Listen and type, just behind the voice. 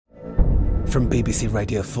From BBC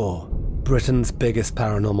Radio 4, Britain's biggest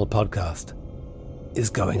paranormal podcast is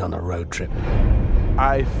going on a road trip.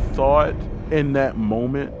 I thought in that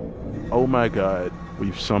moment, oh my God,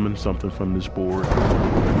 we've summoned something from this board.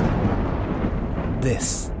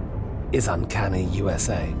 This is Uncanny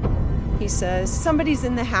USA. He says, somebody's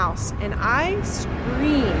in the house, and I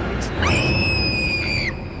screamed.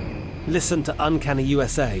 Listen to Uncanny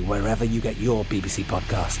USA wherever you get your BBC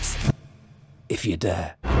podcasts, if you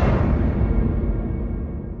dare.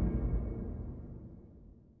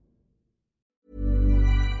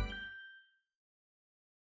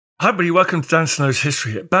 Hi everybody, welcome to Dan Snow's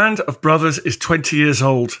History Hit. Band of Brothers is 20 years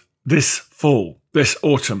old this fall, this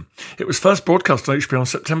autumn. It was first broadcast on HBO on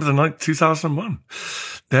September the 9th, 2001.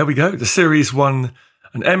 There we go. The series won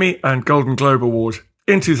an Emmy and Golden Globe Award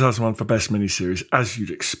in 2001 for Best Miniseries, as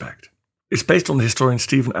you'd expect. It's based on the historian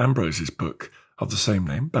Stephen Ambrose's book of the same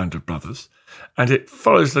name, Band of Brothers, and it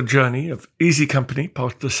follows the journey of Easy Company,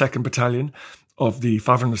 part of the 2nd Battalion of the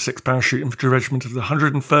 506th Parachute Infantry Regiment of the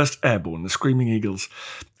 101st Airborne, the Screaming Eagles,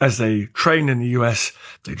 as they train in the US,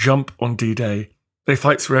 they jump on D-Day, they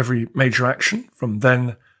fight through every major action from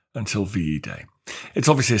then until VE Day. It's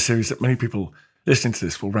obviously a series that many people listening to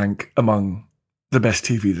this will rank among the best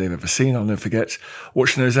TV they've ever seen. I'll never forget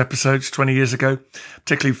watching those episodes 20 years ago,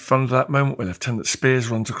 particularly fond of that moment where Lieutenant Spears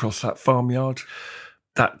runs across that farmyard,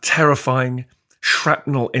 that terrifying,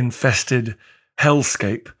 shrapnel-infested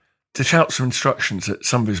hellscape, to shout some instructions at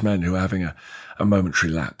some of his men who are having a momentary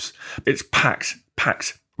lapse. It's packed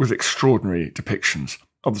with extraordinary depictions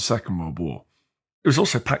of the Second World War. It was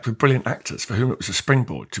also packed with brilliant actors for whom it was a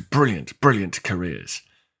springboard to brilliant careers.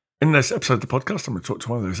 In this episode of the podcast, I'm going to talk to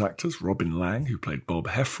one of those actors, Robin Laing, who played Bob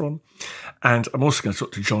Heffron, and I'm also going to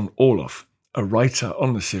talk to John Orloff, a writer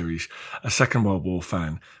on the series, a Second World War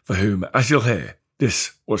fan, for whom, as you'll hear,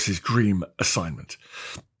 this was his dream assignment.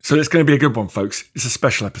 So it's going to be a good one, folks. It's a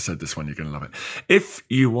special episode, this one. You're going to love it. If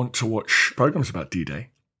you want to watch programs about D-Day,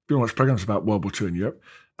 if you want to watch programs about World War II in Europe,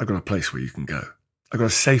 I've got a place where you can go. I've got a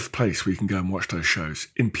safe place where you can go and watch those shows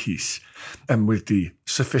in peace and with the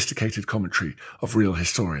sophisticated commentary of real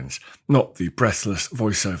historians, not the breathless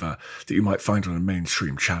voiceover that you might find on a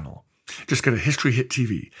mainstream channel. Just go to History Hit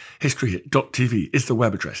TV. HistoryHit.tv is the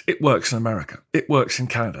web address. It works in America. It works in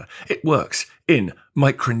Canada. It works in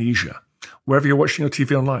Micronesia. Wherever you're watching your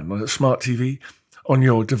TV online, on a smart TV, on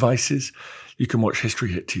your devices, you can watch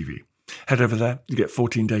History Hit TV. Head over there. You get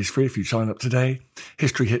 14 days free if you sign up today.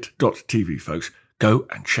 HistoryHit.tv, folks. Go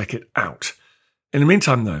and check it out. In the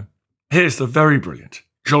meantime, though, here's the very brilliant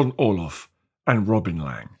John Orloff and Robin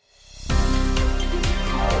Laing.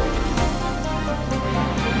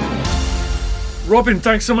 Robin,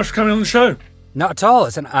 thanks so much for coming on the show. Not at all.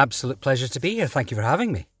 It's an absolute pleasure to be here. Thank you for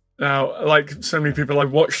having me. Now, like so many people, I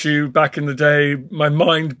watched you back in the day, my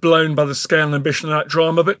mind blown by the scale and ambition of that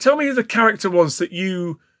drama. But tell me who the character was that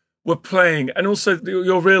you were playing and also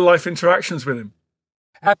your real-life interactions with him.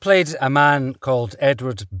 I played a man called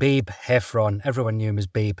Edward Babe Heffron. Everyone knew him as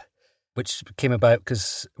Babe, which came about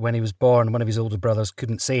because when he was born, one of his older brothers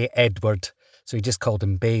couldn't say Edward, so he just called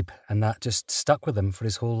him Babe, and that just stuck with him for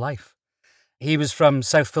his whole life. He was from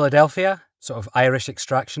South Philadelphia, sort of Irish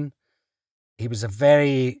extraction. He was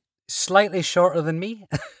slightly shorter than me.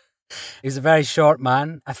 He was a very short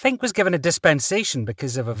man. I think was given a dispensation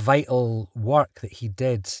because of a vital work that he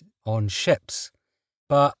did on ships.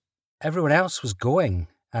 But everyone else was going,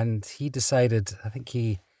 and he decided, I think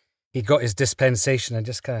he got his dispensation and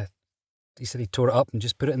just he said he tore it up and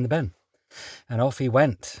just put it in the bin. And off he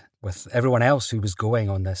went with everyone else who was going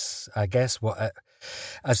on this. I guess what,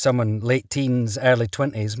 as someone late teens, early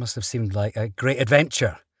 20s, must have seemed like a great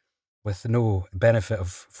adventure, with no benefit of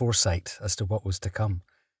foresight as to what was to come.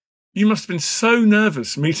 You must have been so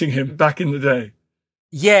nervous meeting him back in the day.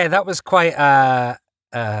 Yeah, that was quite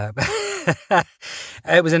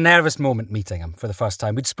it was a nervous moment meeting him for the first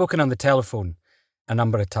time. We'd spoken on the telephone a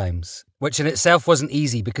number of times, which in itself wasn't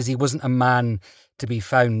easy because he wasn't a man to be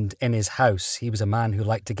found in his house. He was a man who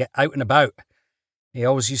liked to get out and about. He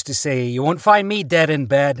always used to say, "You won't find me dead in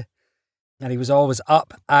bed." And he was always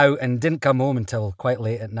up, out, and didn't come home until quite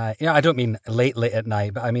late at night. You know, I don't mean late at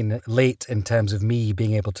night, but I mean late in terms of me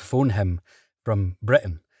being able to phone him from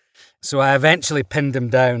Britain. So I eventually pinned him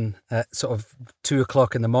down at sort of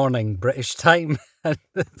 2:00 in the morning, British time,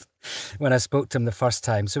 when I spoke to him the first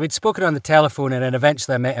time. So we'd spoken on the telephone, and then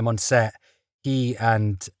eventually I met him on set. He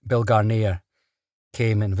and Bill Garnier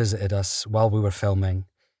came and visited us while we were filming.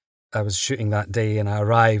 I was shooting that day, and I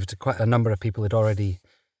arrived. Quite a number of people had already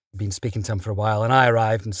been speaking to him for a while, and I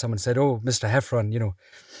arrived, and someone said, "Oh, Mr. Heffron,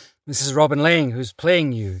 this is Robin Laing, who's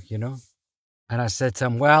playing you, And I said to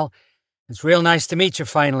him, "Well, it's real nice to meet you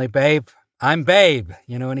finally, babe. I'm Babe,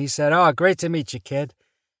 and he said, oh, great to meet you, kid.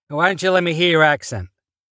 Why don't you let me hear your accent?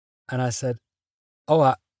 And I said,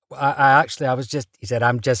 oh, he said,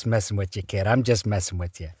 I'm just messing with you, kid. I'm just messing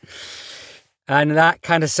with you. And that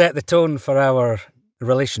kind of set the tone for our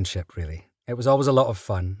relationship, really. It was always a lot of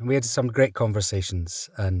fun. We had some great conversations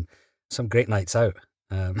and some great nights out.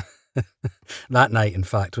 That night, in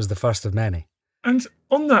fact, was the first of many. And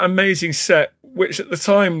on that amazing set, which at the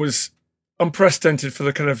time was unprecedented for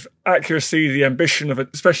the kind of accuracy, the ambition of it,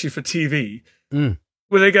 especially for TV,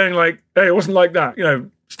 were they going like, hey, it wasn't like that,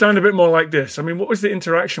 stand a bit more like this? I mean, what was the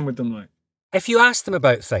interaction with them like? If you ask them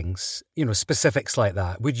about things, specifics like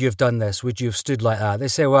that, would you have done this? Would you have stood like that? They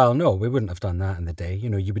say, well, no, we wouldn't have done that in the day.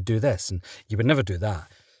 You would do this and you would never do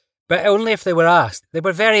that. But only if they were asked. They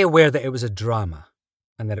were very aware that it was a drama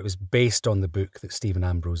and that it was based on the book that Stephen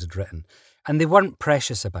Ambrose had written. And they weren't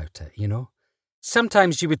precious about it,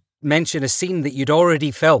 Sometimes you would mention a scene that you'd already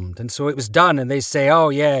filmed and so it was done and they say, oh,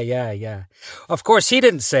 yeah. Of course, he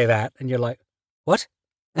didn't say that. And you're like, what?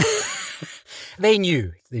 They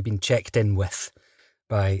knew they'd been checked in with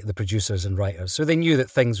by the producers and writers. So they knew that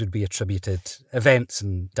things would be attributed, events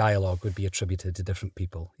and dialogue would be attributed to different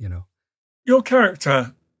people, Your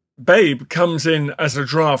character, Babe, comes in as a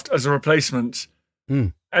draft, as a replacement.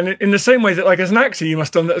 And in the same way that, like, as an actor, you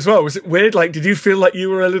must have done that as well. Was it weird? Like, did you feel like you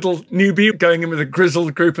were a little newbie going in with a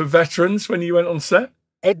grizzled group of veterans when you went on set?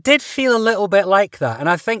 It did feel a little bit like that. And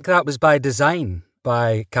I think that was by design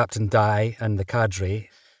by Captain Dye and the cadre.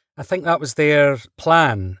 I think that was their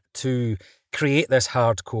plan to create this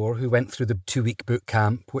hardcore who went through the 2-week boot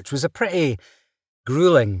camp, which was a pretty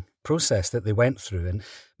grueling process that they went through. And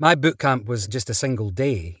my boot camp was just a single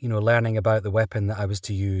day, learning about the weapon that I was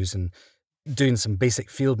to use and doing some basic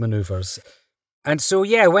field manoeuvres. And so,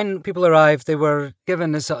 yeah, when people arrived, they were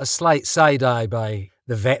given a sort of slight side eye by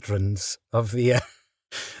the veterans of the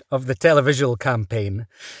of the televisual campaign.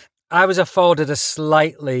 I was afforded a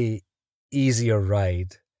slightly easier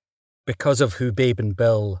ride because of who Babe and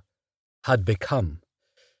Bill had become.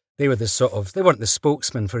 They were they weren't the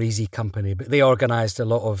spokesman for Easy Company, but they organised a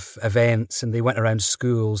lot of events and they went around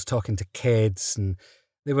schools talking to kids and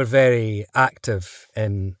they were very active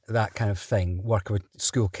in that kind of thing, working with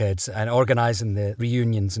school kids and organising the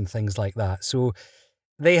reunions and things like that. So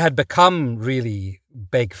they had become really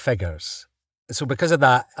big figures. So because of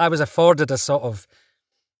that, I was afforded a sort of,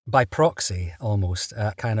 by proxy almost,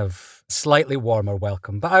 a kind of slightly warmer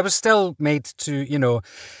welcome. But I was still made to,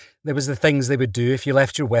 there was the things they would do. If you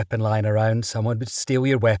left your weapon lying around, someone would steal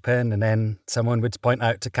your weapon and then someone would point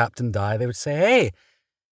out to Captain Dye. They would say, hey,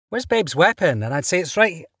 where's Babe's weapon? And I'd say, it's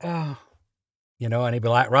right. Oh, and he'd be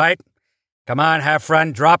like, right, come on, have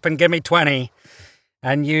fun, drop and give me 20.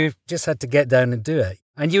 And you just had to get down and do it.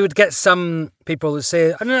 And you would get some people who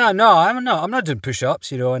say, no, I'm not doing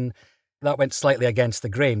push-ups, and that went slightly against the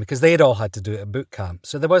grain because they'd all had to do it at boot camp.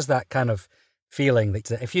 So there was that kind of feeling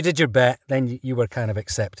that if you did your bit, then you were kind of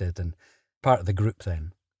accepted and part of the group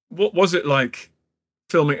then. What was it like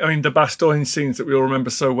filming? I mean, the Bastogne scenes that we all remember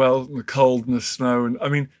so well, the cold and the snow. And I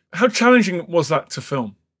mean, how challenging was that to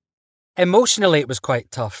film? Emotionally, it was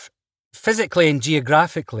quite tough. Physically and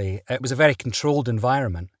geographically, it was a very controlled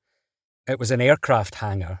environment. It was an aircraft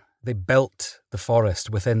hangar. They built the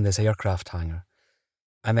forest within this aircraft hangar.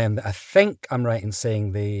 And then I think I'm right in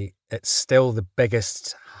saying it's still the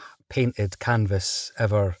biggest painted canvas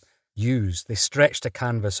ever used. They stretched a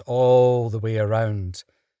canvas all the way around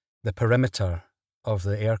the perimeter of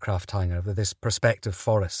the aircraft hangar with this perspective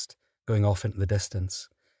forest going off into the distance.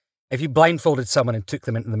 If you blindfolded someone and took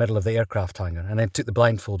them into the middle of the aircraft hangar and then took the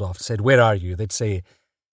blindfold off and said, where are you? They'd say,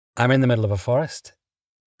 I'm in the middle of a forest,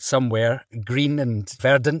 somewhere green and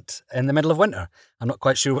verdant in the middle of winter. I'm not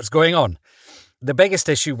quite sure what's going on. The biggest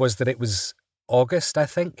issue was that it was August, I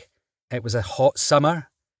think. It was a hot summer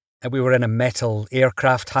and we were in a metal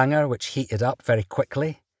aircraft hangar which heated up very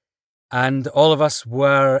quickly. And all of us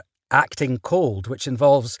were acting cold, which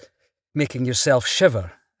involves making yourself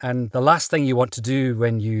shiver. And the last thing you want to do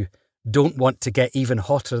when you don't want to get even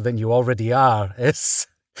hotter than you already are is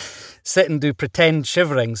sit and do pretend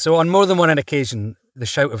shivering. So on more than one occasion, the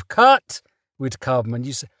shout of cut would come and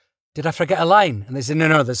you say, did I forget a line? And they say,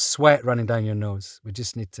 no, there's sweat running down your nose. We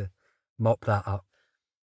just need to mop that up.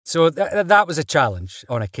 So that was a challenge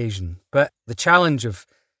on occasion. But the challenge of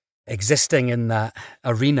existing in that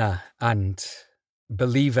arena and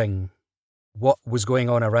believing what was going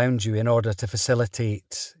on around you in order to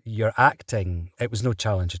facilitate your acting, it was no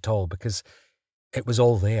challenge at all because it was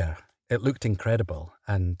all there. It looked incredible.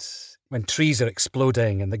 And when trees are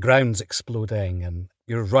exploding and the ground's exploding and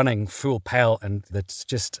you're running full pelt and it's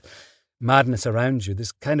just madness around you,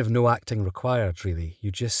 there's kind of no acting required, really.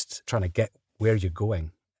 You're just trying to get where you're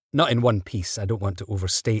going. Not in one piece, I don't want to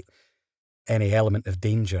overstate any element of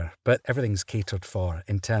danger, but everything's catered for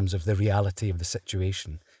in terms of the reality of the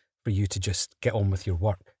situation for you to just get on with your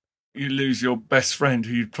work. You lose your best friend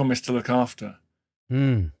who you'd promised to look after.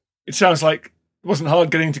 Mm. It sounds like it wasn't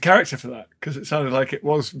hard getting into character for that, because it sounded like it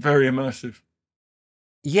was very immersive.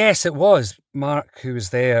 Yes, it was. Mark, who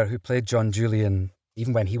was there, who played John Julian,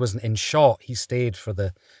 even when he wasn't in shot, he stayed for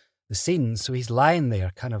the scene. So he's lying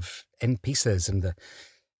there kind of in pieces, and the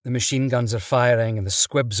machine guns are firing and the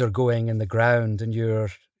squibs are going in the ground, and you're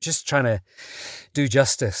just trying to do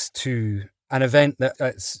justice to an event that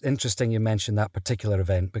it's interesting you mentioned that particular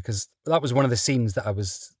event, because that was one of the scenes that I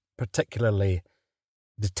was particularly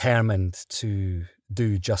determined to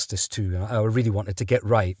do justice to. I really wanted to get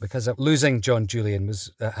right, because losing John Julian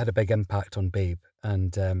had a big impact on Babe,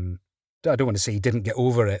 and I don't want to say he didn't get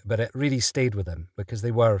over it, but it really stayed with him because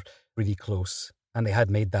they were really close and they had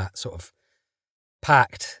made that sort of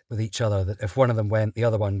pact with each other that if one of them went, the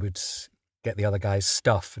other one would get the other guy's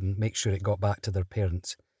stuff and make sure it got back to their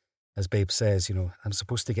parents. As Babe says, I'm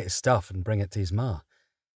supposed to get his stuff and bring it to his ma.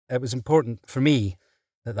 It was important for me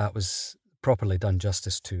that was properly done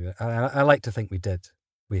justice to. I like to think we did.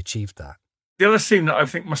 We achieved that. The other scene that I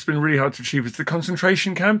think must have been really hard to achieve is the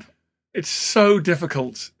concentration camp. It's so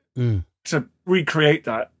difficult to recreate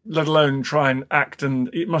that, let alone try and act,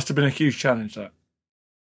 and it must have been a huge challenge, that.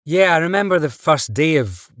 Yeah, I remember the first day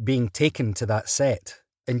of being taken to that set,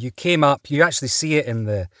 and you came up, you actually see it in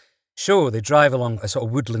the show, they drive along a sort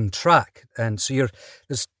of woodland track, and so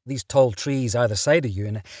there's these tall trees either side of you,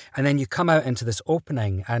 and then you come out into this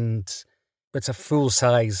opening, and it's a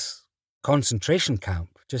full-size concentration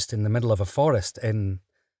camp just in the middle of a forest in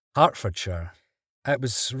Hertfordshire. It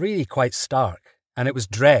was really quite stark, and it was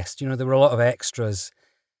dressed. There were a lot of extras.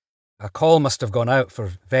 A call must have gone out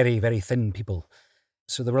for very, very thin people.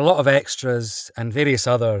 So there were a lot of extras and various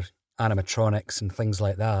other animatronics and things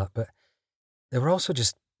like that, but there were also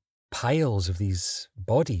just piles of these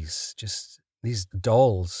bodies, just these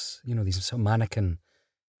dolls, these sort of mannequin,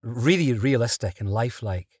 really realistic and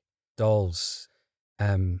lifelike dolls,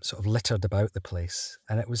 sort of littered about the place.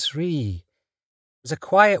 And it was a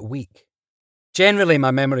quiet week. Generally,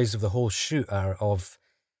 my memories of the whole shoot are of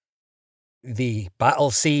the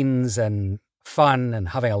battle scenes and fun and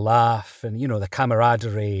having a laugh and, the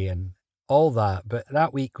camaraderie and all that. But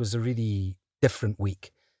that week was a really different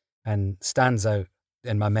week and stands out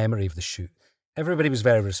in my memory of the shoot. Everybody was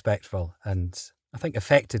very respectful and I think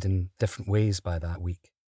affected in different ways by that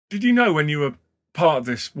week. Did you know when you were part of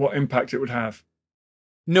this what impact it would have?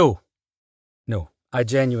 No, I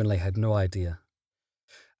genuinely had no idea.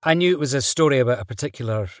 I knew it was a story about a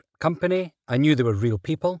particular company. I knew they were real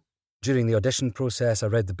people. During the audition process, I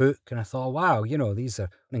read the book and I thought, wow, these are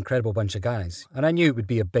an incredible bunch of guys. And I knew it would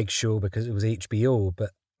be a big show because it was HBO, but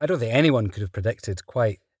I don't think anyone could have predicted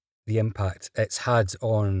quite the impact it's had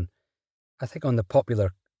on the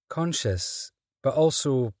popular conscious, but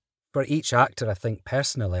also for each actor, I think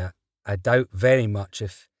personally, I doubt very much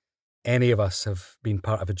if any of us have been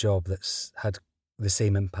part of a job that's had the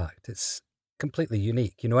same impact. It's completely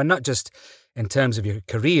unique, and not just in terms of your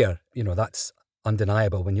career, that's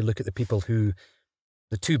undeniable. When you look at the people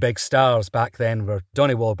the two big stars back then were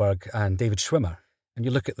Donnie Wahlberg and David Schwimmer, and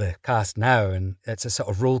you look at the cast now and it's a sort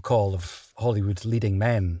of roll call of Hollywood leading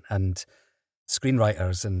men and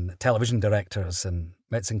screenwriters and television directors, and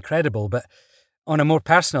it's incredible. But on a more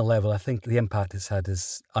personal level, I think the impact it's had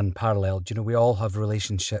is unparalleled. We all have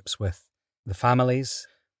relationships with the families.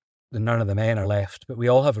 None of the men are left, but we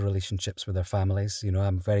all have relationships with their families.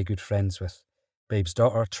 I'm very good friends with Babe's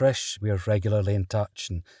daughter, Trish. We are regularly in touch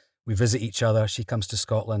and we visit each other. She comes to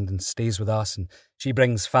Scotland and stays with us, and she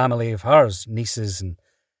brings family of hers, nieces, and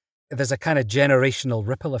there's a kind of generational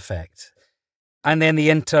ripple effect. And then the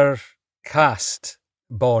inter-cast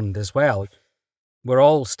bond as well. We're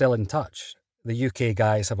all still in touch. The UK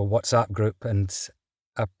guys have a WhatsApp group, and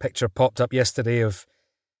a picture popped up yesterday of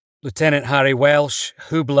Lieutenant Harry Welsh,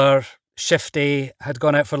 Hoobler, Shifty had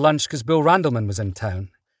gone out for lunch because Bill Randleman was in town.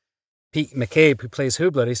 Pete McCabe, who plays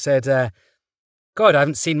Hoobler, he said, God, I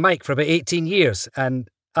haven't seen Mike for about 18 years. And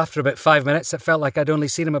after about 5 minutes, it felt like I'd only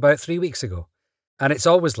seen him about 3 weeks ago. And it's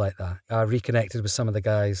always like that. I reconnected with some of the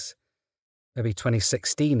guys maybe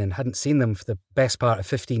 2016 and hadn't seen them for the best part of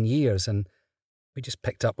 15 years. And we just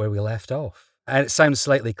picked up where we left off. And it sounds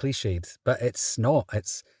slightly cliched, but it's not.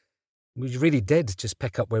 We really did just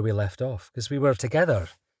pick up where we left off because we were together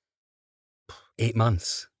 8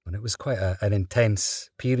 months, and it was quite an intense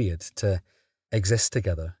period to exist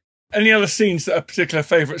together. Any other scenes that are particular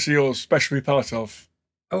favourites of yours, special to be part of?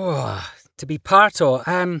 Oh, to be part of?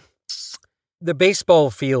 The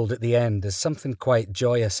baseball field at the end, there's something quite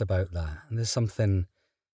joyous about that. And there's something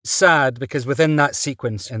sad because within that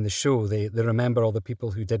sequence in the show, they remember all the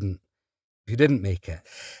people who didn't make it.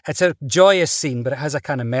 It's a joyous scene, but it has a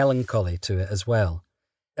kind of melancholy to it as well.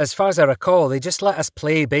 As far as I recall, they just let us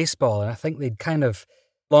play baseball, and I think they'd kind of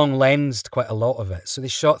long-lensed quite a lot of it. So they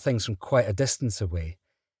shot things from quite a distance away.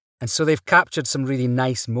 And so they've captured some really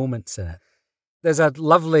nice moments in it. There's a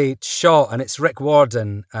lovely shot, and it's Rick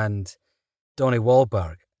Warden and Donnie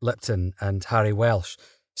Wahlberg, Lipton and Harry Welsh,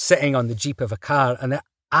 sitting on the jeep of a car, and they're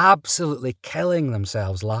absolutely killing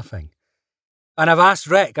themselves laughing. And I've asked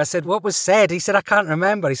Rick, I said, what was said? He said, I can't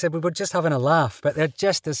remember. He said, we were just having a laugh. But there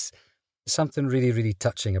just is something really, really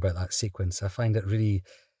touching about that sequence. I find it really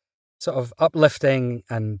sort of uplifting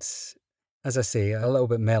and, as I say, a little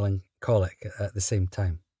bit melancholic at the same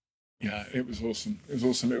time. Yeah, it was awesome. It was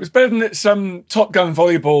awesome. It was better than its Top Gun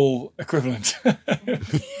volleyball equivalent.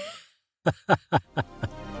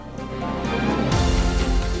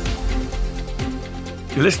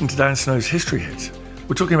 You're listening to Dan Snow's History Hit.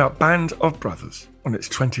 We're talking about Band of Brothers on its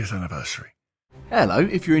 20th anniversary. Hello,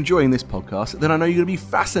 if you're enjoying this podcast, then I know you're going to be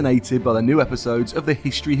fascinated by the new episodes of the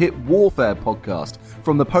History Hit Warfare podcast,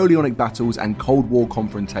 from Napoleonic battles and Cold War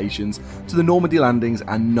confrontations to the Normandy landings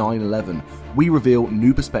and 9/11. We reveal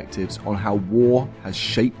new perspectives on how war has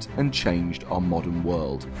shaped and changed our modern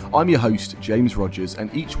world. I'm your host, James Rogers,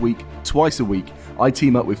 and each week, twice a week, I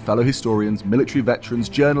team up with fellow historians, military veterans,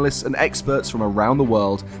 journalists, and experts from around the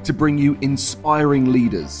world to bring you inspiring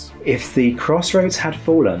leaders. If the crossroads had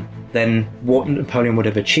fallen, then what Napoleon would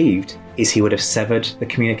have achieved is he would have severed the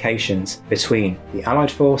communications between the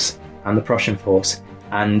Allied force and the Prussian force,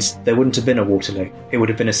 and there wouldn't have been a Waterloo. It would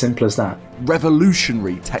have been as simple as that.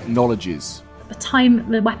 Revolutionary technologies. At the time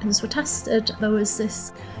the weapons were tested, there was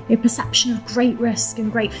this perception of great risk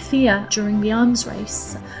and great fear during the arms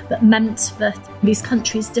race that meant that these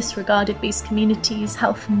countries disregarded these communities'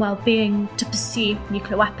 health and well-being to pursue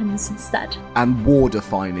nuclear weapons instead. And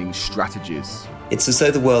war-defining strategies. It's as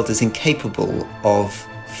though the world is incapable of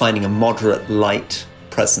finding a moderate light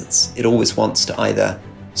presence. It always wants to either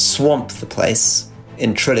swamp the place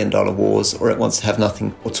in trillion-dollar wars, or it wants to have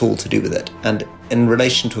nothing at all to do with it. And in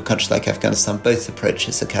relation to a country like Afghanistan, both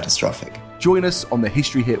approaches are catastrophic. Join us on the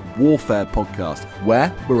History Hit Warfare podcast,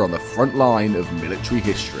 where we're on the front line of military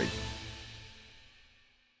history.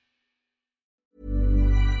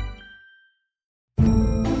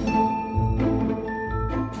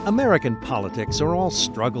 American politics are all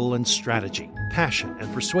struggle and strategy, passion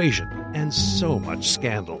and persuasion, and so much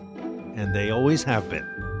scandal. And they always have been.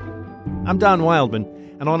 I'm Don Wildman,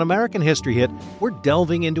 and on American History Hit, we're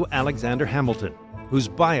delving into Alexander Hamilton, whose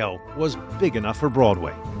bio was big enough for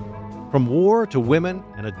Broadway. From war to women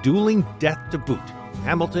and a dueling death to boot,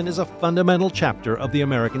 Hamilton is a fundamental chapter of the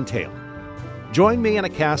American tale. Join me and a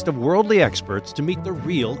cast of worldly experts to meet the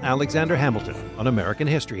real Alexander Hamilton on American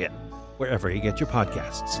History Hit, wherever you get your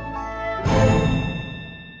podcasts.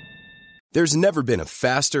 There's never been a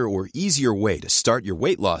faster or easier way to start your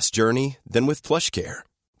weight loss journey than with PlushCare.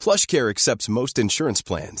 PlushCare accepts most insurance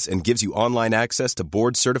plans and gives you online access to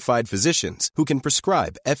board-certified physicians who can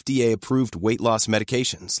prescribe FDA-approved weight loss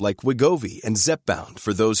medications like Wegovy and Zepbound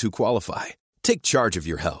for those who qualify. Take charge of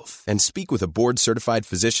your health and speak with a board-certified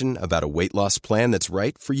physician about a weight loss plan that's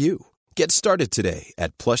right for you. Get started today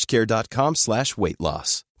at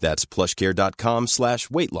plushcare.com/weight-loss. That's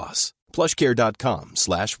plushcare.com/weight-loss.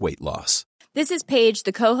 plushcare.com/weight-loss. This is Paige,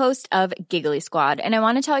 the co-host of Giggly Squad, and I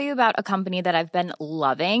want to tell you about a company that I've been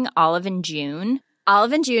loving, Olive & June.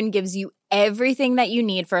 Olive & June gives you everything that you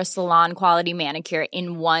need for a salon-quality manicure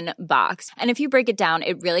in one box. And if you break it down,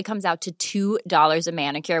 it really comes out to $2 a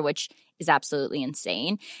manicure, which is absolutely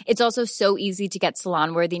insane. It's also so easy to get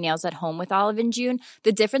salon-worthy nails at home with Olive & June.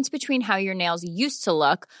 The difference between how your nails used to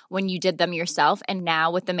look when you did them yourself and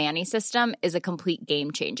now with the Mani system is a complete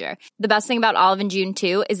game changer. The best thing about Olive & June,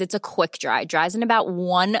 too, is it's a quick dry. Dries in about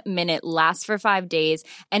 1 minute, lasts for 5 days,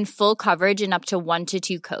 and full coverage in up to 1 to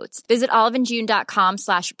 2 coats. Visit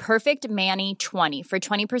oliveandjune.com/perfectmani20 for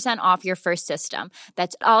 20% off your first system.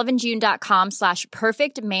 That's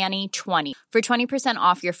oliveandjune.com/perfectmani20 for 20%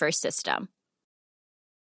 off your first system.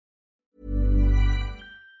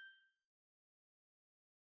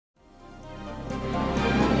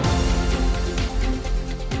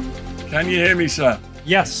 Can you hear me, sir?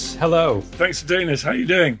 Yes, hello. Thanks for doing this. How are you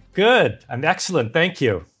doing? Good. I'm excellent. Thank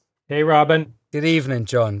you. Hey, Robin. Good evening,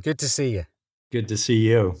 John. Good to see you. Good to see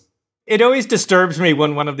you. It always disturbs me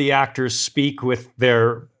when one of the actors speak with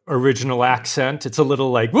their original accent. It's a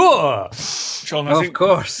little like, whoa! John, I think, of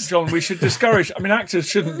course. John, we should discourage, actors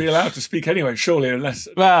shouldn't be allowed to speak anyway, surely, unless...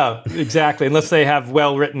 Well, exactly, unless they have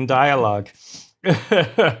well-written dialogue.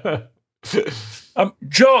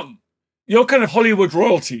 John, you're kind of Hollywood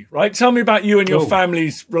royalty, right? Tell me about you and your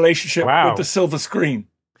family's relationship with the silver screen.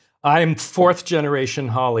 I'm fourth generation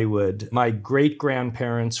Hollywood. My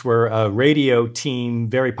great-grandparents were a radio team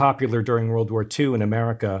very popular during World War II in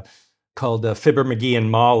America called Fibber, McGee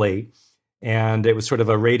and Molly. And it was sort of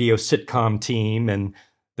a radio sitcom team. And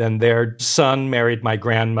then their son married my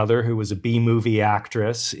grandmother, who was a B-movie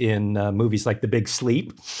actress in movies like The Big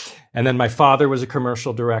Sleep. And then my father was a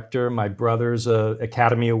commercial director. My brother's a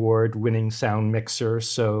Academy Award-winning sound mixer.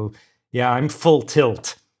 So, yeah, I'm full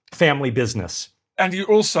tilt. Family business. And you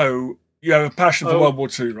have a passion for World War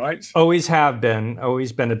II, right? Always have been.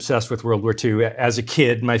 Always been obsessed with World War II. As a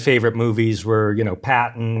kid, my favorite movies were,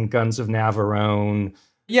 Patton, Guns of Navarone.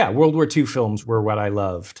 Yeah, World War II films were what I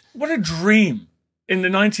loved. What a dream. In the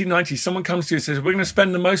 1990s, someone comes to you and says, we're going to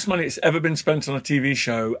spend the most money it's ever been spent on a TV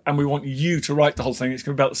show, and we want you to write the whole thing. It's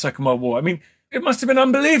going to be about the Second World War. It must have been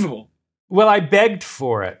unbelievable. Well, I begged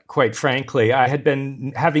for it, quite frankly. I had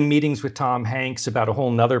been having meetings with Tom Hanks about a whole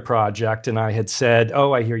nother project, and I had said,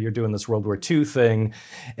 I hear you're doing this World War II thing.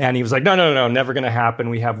 And he was like, no, never going to happen.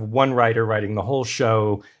 We have one writer writing the whole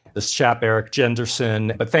show, this chap, Eric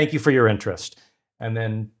Jenderson, but thank you for your interest. And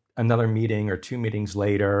then another meeting or two meetings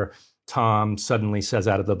later, Tom suddenly says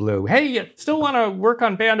out of the blue, hey, you still want to work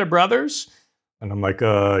on Band of Brothers? And I'm like,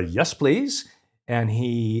 yes, please. And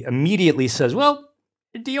he immediately says, well,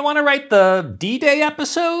 do you want to write the D-Day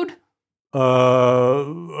episode?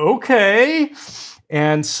 Okay.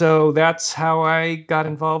 And so that's how I got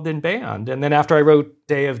involved in Band. And then after I wrote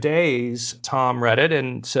Day of Days, Tom read it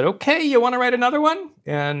and said, okay, you want to write another one?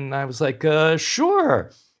 And I was like,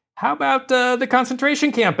 sure. How about the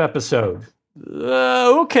concentration camp episode?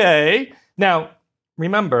 Okay. Now,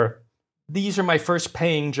 remember, these are my first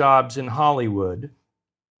paying jobs in Hollywood.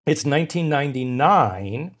 It's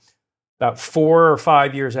 1999. About 4 or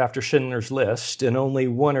 5 years after Schindler's List, and only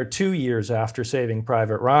 1 or 2 years after Saving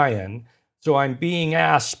Private Ryan. So I'm being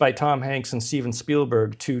asked by Tom Hanks and Steven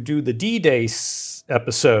Spielberg to do the D-Day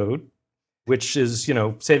episode, which is,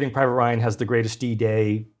 Saving Private Ryan has the greatest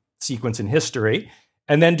D-Day sequence in history,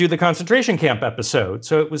 and then do the concentration camp episode.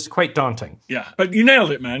 So it was quite daunting. Yeah, but you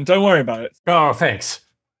nailed it, man. Don't worry about it. Oh, thanks.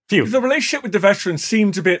 Phew. The relationship with the veterans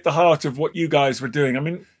seemed to be at the heart of what you guys were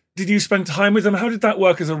doing. Did you spend time with them? How did that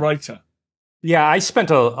work as a writer? Yeah, I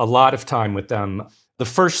spent a lot of time with them. The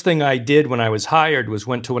first thing I did when I was hired was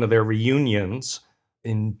went to one of their reunions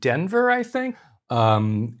in Denver, I think,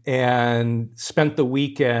 and spent the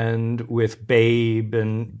weekend with Babe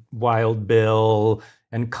and Wild Bill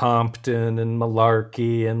and Compton and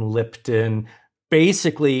Malarkey and Lipton,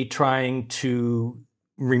 basically trying to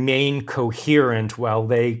remain coherent while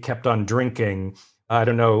they kept on drinking. I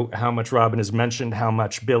don't know how much Robin has mentioned how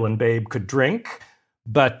much Bill and Babe could drink,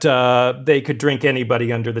 but they could drink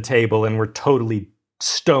anybody under the table and were totally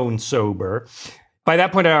stone sober. By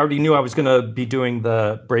that point, I already knew I was going to be doing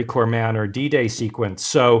the Breakcore Manor D-Day sequence.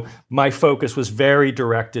 So my focus was very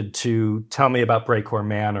directed to tell me about Breakcore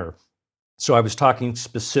Manor. So I was talking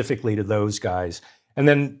specifically to those guys. And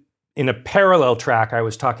then in a parallel track, I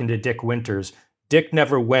was talking to Dick Winters. Dick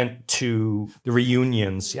never went to the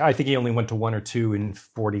reunions. I think he only went to 1 or 2 in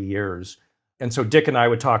 40 years. And so Dick and I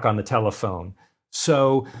would talk on the telephone.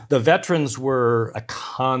 So the veterans were a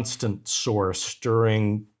constant source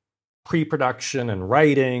during pre-production and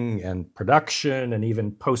writing and production and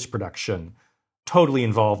even post-production. Totally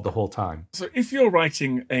involved the whole time. So if you're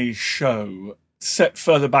writing a show set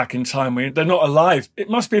further back in time when they're not alive, it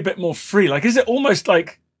must be a bit more free. Is it almost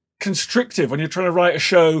constrictive when you're trying to write a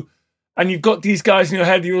show and you've got these guys in your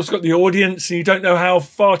head, you've also got the audience, and you don't know how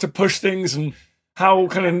far to push things and how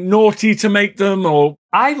kind of naughty to make them? Or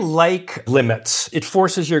I like limits. It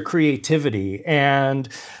forces your creativity. And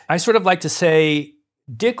I sort of like to say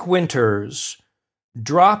Dick Winters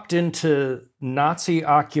dropped into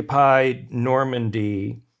Nazi-occupied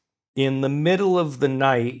Normandy in the middle of the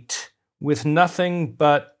night with nothing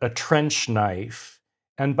but a trench knife,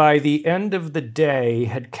 and by the end of the day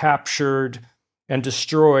had captured and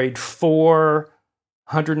destroyed 4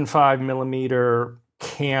 105mm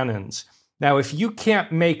cannons. Now, if you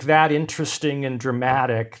can't make that interesting and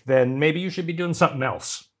dramatic, then maybe you should be doing something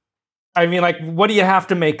else. What do you have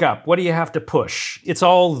to make up? What do you have to push? It's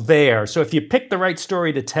all there. So if you pick the right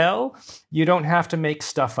story to tell, you don't have to make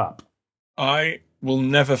stuff up. I will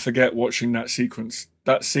never forget watching that sequence,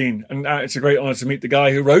 that scene. And it's a great honor to meet the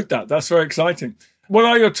guy who wrote that. That's very exciting. What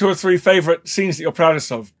are your 2 or 3 favorite scenes that you're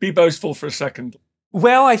proudest of? Be boastful for a second.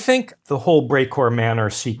 Well, I think the whole Breakour Manor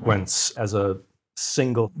sequence as a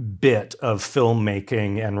single bit of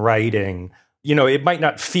filmmaking and writing, it might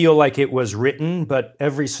not feel like it was written, but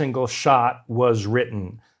every single shot was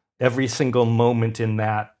written. Every single moment in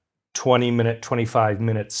that 20-minute,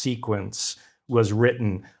 25-minute sequence was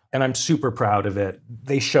written. And I'm super proud of it.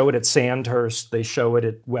 They show it at Sandhurst. They show it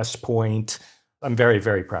at West Point. I'm very,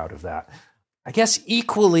 very proud of that. I guess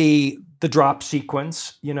equally the drop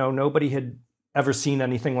sequence, nobody had ever seen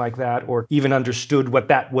anything like that or even understood what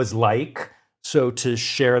that was like. So to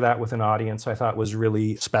share that with an audience, I thought was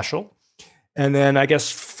really special. And then I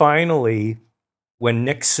guess finally, when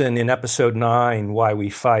Nixon in episode 9, Why We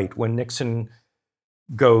Fight, when Nixon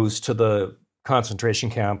goes to the concentration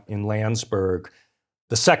camp in Landsberg,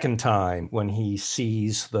 the second time when he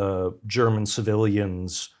sees the German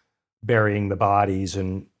civilians burying the bodies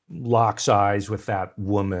and locks eyes with that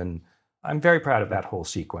woman, I'm very proud of that whole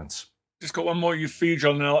sequence. Just got one more for you,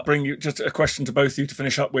 John, and I'll bring you just a question to both of you to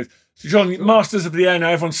finish up with. So, John, Masters of the Air, now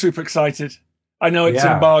everyone's super excited. I know it's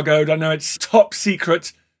embargoed. I know it's top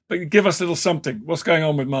secret, but give us a little something. What's going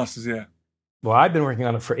on with Masters of the Air? Well, I've been working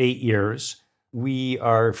on it for 8 years. We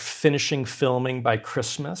are finishing filming by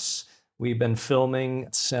Christmas. We've been filming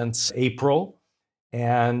since April,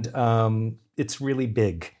 and it's really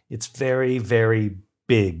big. It's very, very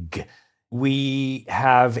big. We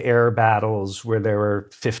have air battles where there are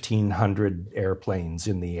 1,500 airplanes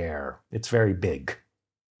in the air. It's very big.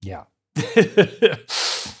 Yeah.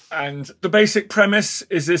 And the basic premise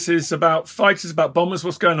is this is about fighters, about bombers.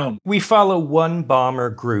 What's going on? We follow one bomber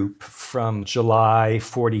group from July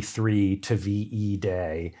 43 to VE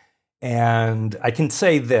Day. And I can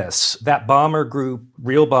say this, that bomber group,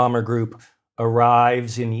 real bomber group,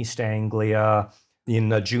 arrives in East Anglia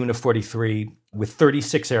in June of 43 with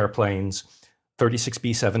 36 airplanes, 36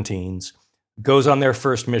 B-17s, goes on their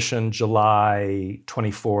first mission July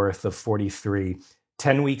 24th of 43.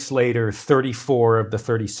 10 weeks later, 34 of the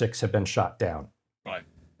 36 have been shot down. Right.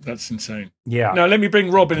 That's insane. Yeah. Now, let me bring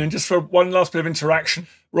Robin in just for one last bit of interaction.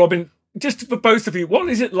 Robin, just for both of you, what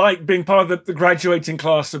is it like being part of the graduating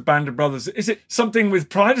class of Band of Brothers? Is it something with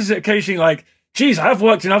pride? Is it occasionally like, geez, I've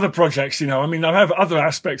worked in other projects, I have other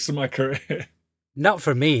aspects of my career. Not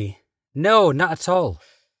for me. No, not at all.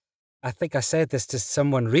 I think I said this to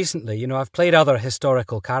someone recently. I've played other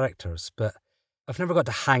historical characters, but I've never got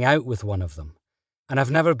to hang out with one of them. And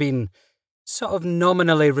I've never been sort of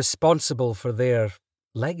nominally responsible for their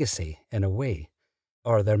legacy in a way,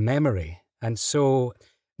 or their memory. And so,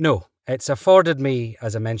 no, it's afforded me,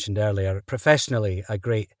 as I mentioned earlier, professionally, a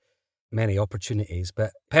great many opportunities.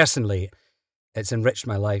 But personally, it's enriched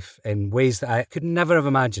my life in ways that I could never have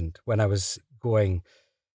imagined when I was going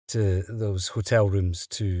to those hotel rooms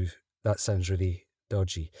to, that sounds really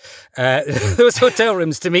dodgy, those hotel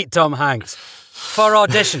rooms to meet Tom Hanks for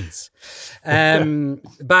auditions.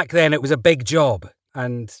 Back then it was a big job,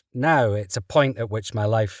 and now it's a point at which my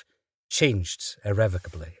life changed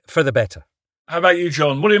irrevocably, for the better. How about you,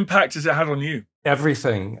 John? What impact has it had on you?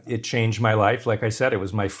 Everything. It changed my life. Like I said, it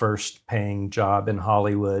was my first paying job in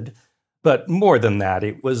Hollywood. But more than that,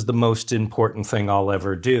 it was the most important thing I'll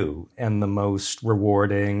ever do, and the most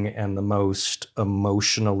rewarding and the most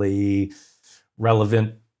emotionally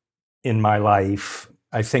relevant in my life.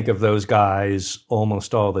 I think of those guys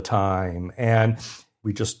almost all the time. And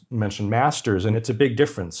we just mentioned Masters, and it's a big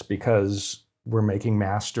difference because we're making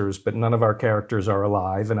Masters, but none of our characters are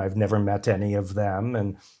alive, and I've never met any of them.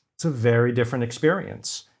 And it's a very different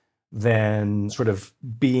experience than sort of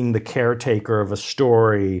being the caretaker of a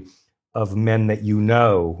story of men that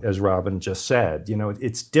as Robin just said.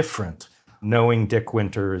 It's different. Knowing Dick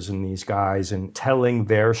Winters and these guys and telling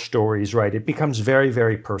their stories, right? It becomes very,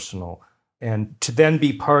 very personal. And to then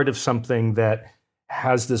be part of something that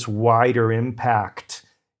has this wider impact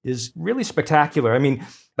is really spectacular. I mean,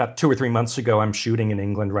 about 2 or 3 months ago, I'm shooting in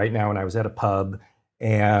England right now, and I was at a pub,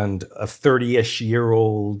 and a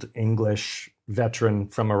 30-ish-year-old English veteran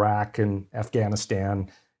from Iraq and Afghanistan,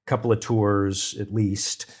 a couple of tours at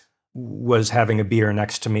least, was having a beer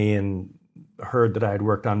next to me and heard that I had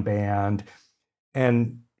worked on Band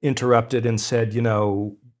and interrupted and said,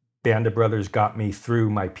 Band of Brothers got me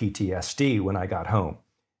through my PTSD when I got home.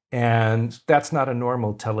 And that's not a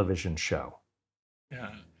normal television show.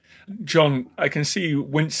 Yeah. John, I can see you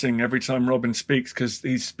wincing every time Robin speaks because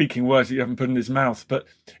he's speaking words that you haven't put in his mouth. But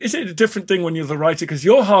is it a different thing when you're the writer? Because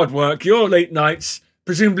your hard work, your late nights,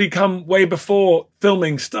 presumably come way before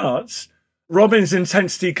filming starts. Robin's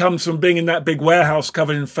intensity comes from being in that big warehouse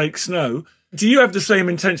covered in fake snow. Do you have the same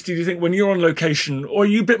intensity, do you think, when you're on location? Or are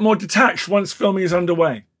you a bit more detached once filming is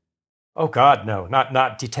underway? Oh, God, no,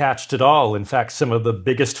 not detached at all. In fact, some of the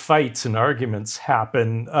biggest fights and arguments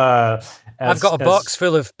happen. I've got a box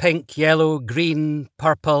full of pink, yellow, green,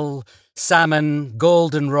 purple, salmon,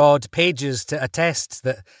 goldenrod pages to attest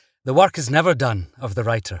that the work is never done of the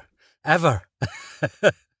writer, ever.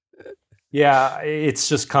 Yeah, it's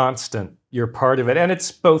just constant. You're part of it. And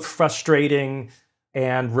it's both frustrating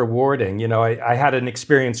and rewarding. You know, I had an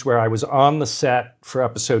experience where I was on the set for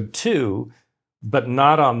episode 2, but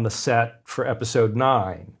not on the set for episode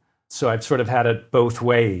 9. So I've sort of had it both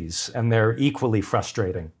ways, and they're equally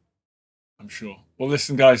frustrating. I'm sure. Well,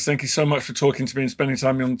 listen, guys, thank you so much for talking to me and spending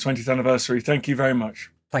time on the 20th anniversary. Thank you very much.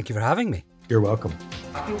 Thank you for having me. You're welcome.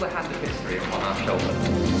 I feel the hand of history upon our shoulders.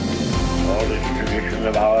 All this tradition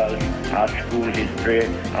of ours, our school history,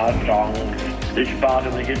 our songs, this part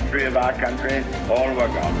of the history of our country, all were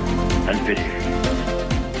gone and finished.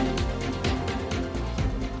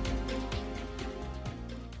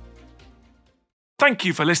 Thank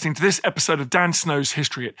you for listening to this episode of Dan Snow's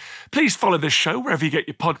History Hit. Please follow this show wherever you get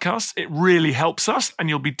your podcasts. It really helps us, and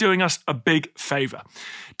you'll be doing us a big favour.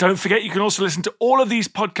 Don't forget, you can also listen to all of these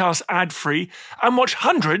podcasts ad-free and watch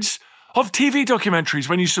hundreds of TV documentaries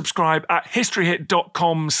when you subscribe at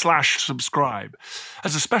historyhit.com/subscribe.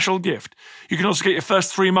 As a special gift, you can also get your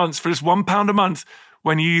first 3 months for just £1 a month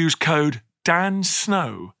when you use code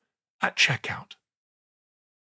DANSNOW at checkout.